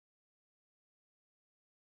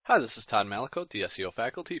Hi, this is Todd Malicote, the SEO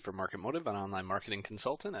faculty for Market Motive and online marketing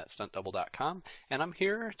consultant at stuntdouble.com, and I'm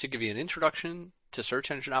here to give you an introduction to search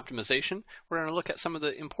engine optimization. We're going to look at some of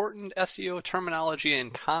the important SEO terminology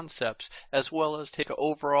and concepts, as well as take an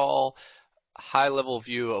overall high-level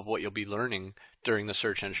view of what you'll be learning during the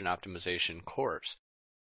search engine optimization course.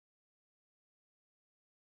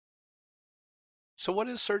 So what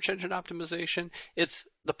is search engine optimization? It's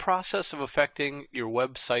the process of affecting your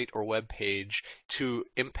website or web page to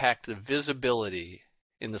impact the visibility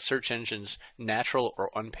in the search engine's natural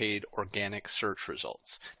or unpaid organic search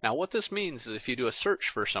results. Now what this means is if you do a search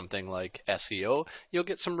for something like SEO, you'll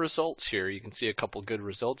get some results here. You can see a couple good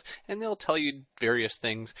results and they'll tell you various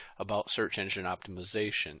things about search engine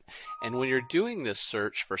optimization. And when you're doing this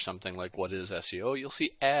search for something like what is SEO, you'll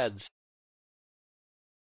see ads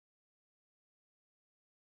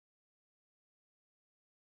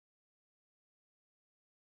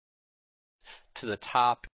to the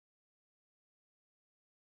top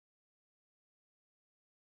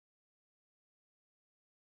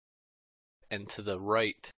and to the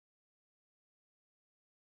right.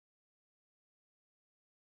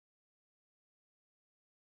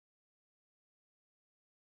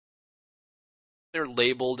 They're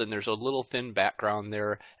labeled and there's a little thin background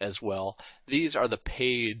there as well. These are the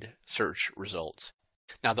paid search results.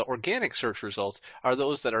 Now, the organic search results are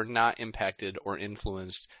those that are not impacted or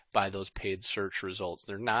influenced by those paid search results.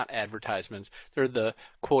 They're not advertisements. They're the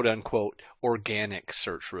quote unquote organic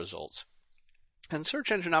search results. And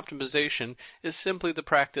search engine optimization is simply the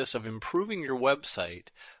practice of improving your website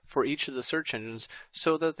for each of the search engines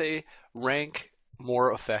so that they rank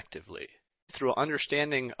more effectively. Through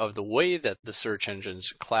understanding of the way that the search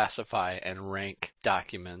engines classify and rank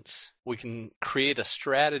documents, we can create a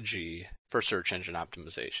strategy for search engine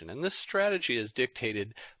optimization. And this strategy is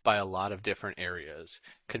dictated by a lot of different areas.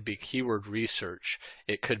 It could be keyword research,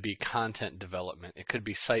 it could be content development, it could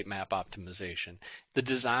be sitemap optimization, the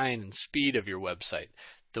design and speed of your website,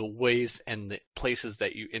 the ways and the places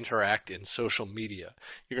that you interact in social media.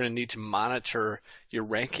 You're going to need to monitor your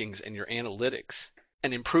rankings and your analytics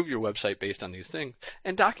and improve your website based on these things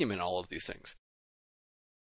and document all of these things.